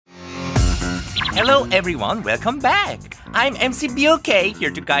Hello everyone, welcome back! I'm MC B.O.K, here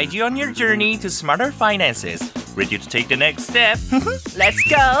to guide you on your journey to smarter finances. Ready to take the next step? Let's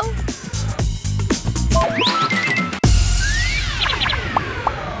go!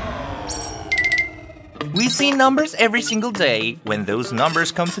 We see numbers every single day. When those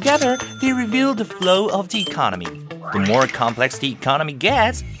numbers come together, they reveal the flow of the economy. The more complex the economy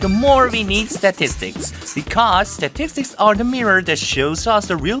gets, the more we need statistics, because statistics are the mirror that shows us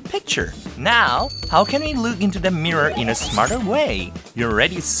the real picture. Now, how can we look into the mirror in a smarter way? You're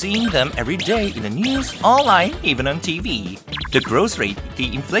already seeing them every day in the news, online, even on TV. The growth rate,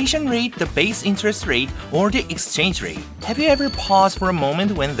 the inflation rate, the base interest rate, or the exchange rate. Have you ever paused for a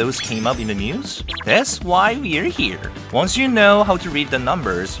moment when those came up in the news? That's why we're here. Once you know how to read the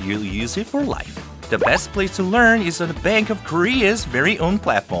numbers, you'll use it for life. The best place to learn is on the Bank of Korea's very own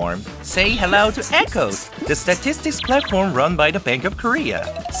platform. Say hello to ECOS, the statistics platform run by the Bank of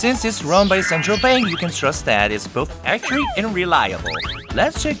Korea. Since it's run by a central bank, you can trust that it's both accurate and reliable.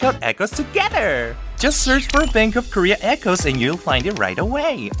 Let's check out ECOS together! Just search for Bank of Korea ECOS and you'll find it right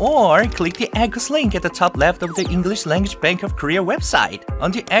away. Or click the ECOS link at the top left of the English language Bank of Korea website. On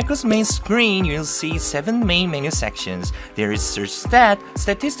the ECOS main screen, you'll see 7 main menu sections. There is Search Stat,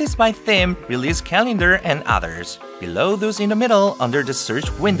 Statistics by Theme, Release Calendar, and others. Below those in the middle, under the search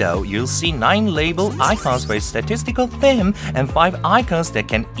window, you'll see 9 label icons by statistical theme and 5 icons that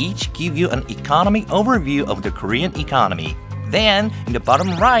can each give you an economic overview of the Korean economy. Then, in the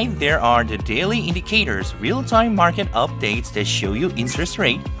bottom right, there are the daily indicators, real-time market updates that show you interest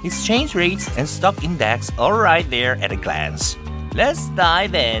rate, exchange rate, and stock index all right there at a glance. Let's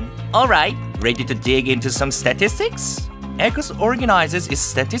dive in. Alright, ready to dig into some statistics? ECOS organizes its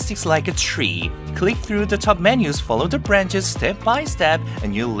statistics like a tree. Click through the top menus, follow the branches step by step,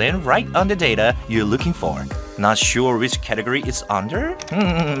 and you'll land right on the data you're looking for. Not sure which category it's under?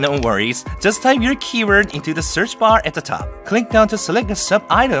 No worries. Just type your keyword into the search bar at the top. Click down to select a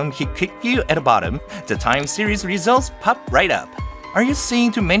sub-item, hit Quick View at the bottom. The time series results pop right up. Are you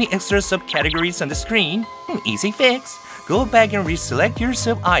seeing too many extra subcategories on the screen? Easy fix. Go back and reselect your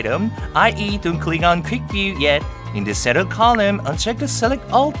sub-item, i.e. don't click on Quick View yet. In the center column, uncheck the Select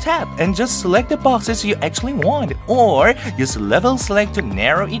All tab and just select the boxes you actually want, or use Level Select to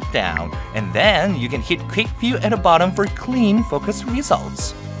narrow it down. And then you can hit Quick View at the bottom for clean, focused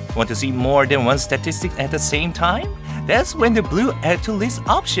results. Want to see more than one statistic at the same time? That's when the blue Add to List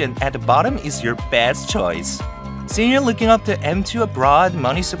option at the bottom is your best choice. Say you're looking up the M2 abroad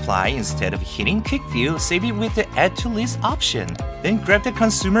money supply instead of hitting Quick View, save it with the Add to List option. Then grab the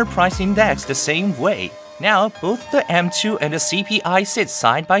Consumer Price Index the same way. Now, both the M2 and the CPI sit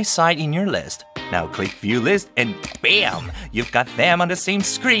side by side in your list. Now click View List and bam! You've got them on the same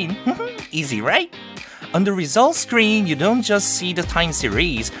screen. Easy, right? On the results screen, you don't just see the time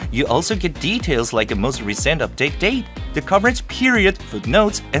series, you also get details like the most recent update date, the coverage period,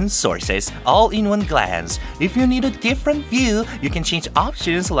 footnotes, and sources, all in one glance. If you need a different view, you can change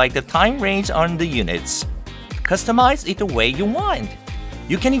options like the time range on the units. Customize it the way you want.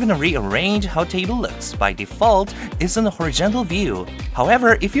 You can even rearrange how table looks. By default, it's in a horizontal view.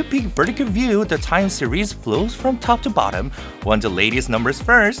 However, if you pick vertical view, the time series flows from top to bottom. Want the latest numbers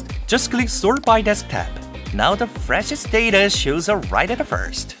first? Just click Sort by Desk tab. Now the freshest data shows up right at the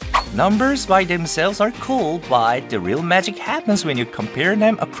first. Numbers by themselves are cool, but the real magic happens when you compare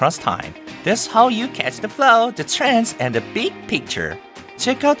them across time. That's how you catch the flow, the trends, and the big picture.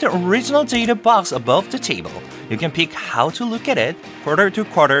 Check out the original data box above the table. You can pick how to look at it, quarter to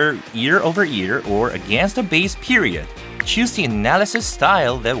quarter, year over year, or against the base period. Choose the analysis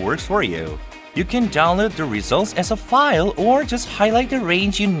style that works for you. You can download the results as a file or just highlight the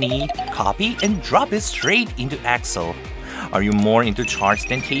range you need, copy, and drop it straight into Excel. Are you more into charts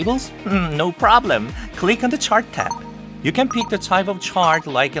than tables? No problem. Click on the Chart tab. You can pick the type of chart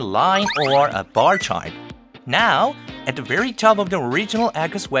like a line or a bar chart. Now, at the very top of the original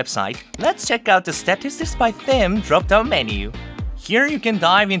ECOS website, let's check out the Statistics by Theme drop-down menu. Here you can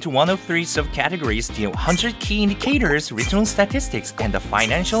dive into one of 3 subcategories: the 100 key indicators, regional statistics, and the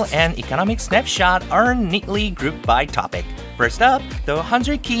financial and economic snapshot are neatly grouped by topic. First up, the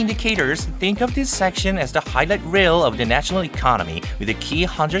 100 key indicators. Think of this section as the highlight reel of the national economy, with the key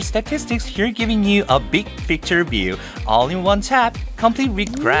 100 statistics here giving you a big picture view, all in one tap, complete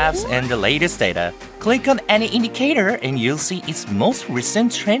with graphs and the latest data. Click on any indicator and you'll see its most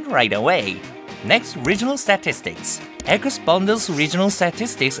recent trend right away. Next, regional statistics. ECOS bundles regional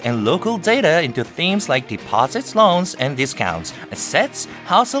statistics and local data into themes like deposits, loans, and discounts, assets,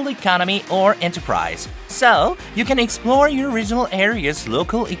 household economy, or enterprise. So, you can explore your regional area's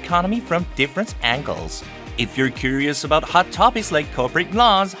local economy from different angles. If you're curious about hot topics like corporate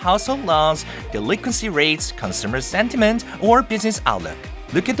laws, household laws, delinquency rates, consumer sentiment, or business outlook,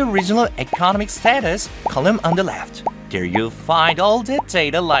 look at the regional economic status column on the left. There you'll find all the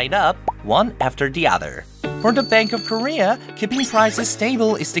data lined up, one after the other. For the Bank of Korea, keeping prices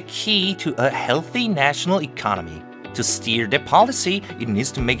stable is the key to a healthy national economy. To steer the policy, it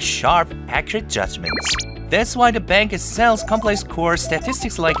needs to make sharp, accurate judgments. That's why the bank itself compiles core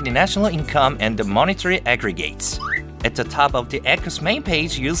statistics like the national income and the monetary aggregates. At the top of the ECOS main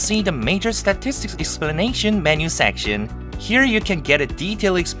page, you'll see the major statistics explanation menu section. Here you can get a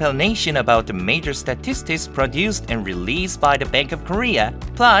detailed explanation about the major statistics produced and released by the Bank of Korea,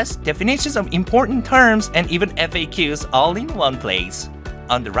 plus definitions of important terms and even FAQs all in one place.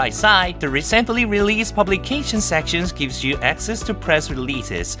 On the right side, the recently released publication sections gives you access to press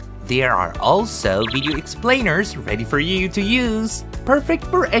releases. There are also video explainers ready for you to use, perfect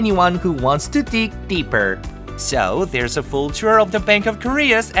for anyone who wants to dig deeper. So there's a full tour of the Bank of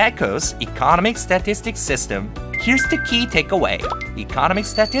Korea's ECOS economic statistics system. Here's the key takeaway. Economic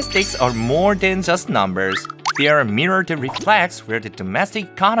statistics are more than just numbers. They are a mirror that reflects where the domestic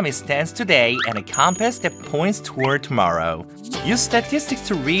economy stands today and a compass that points toward tomorrow. Use statistics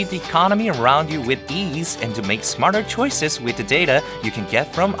to read the economy around you with ease and to make smarter choices with the data you can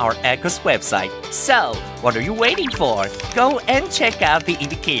get from our ECOS website. So, what are you waiting for? Go and check out the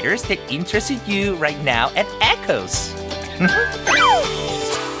indicators that interested you right now at ECOS.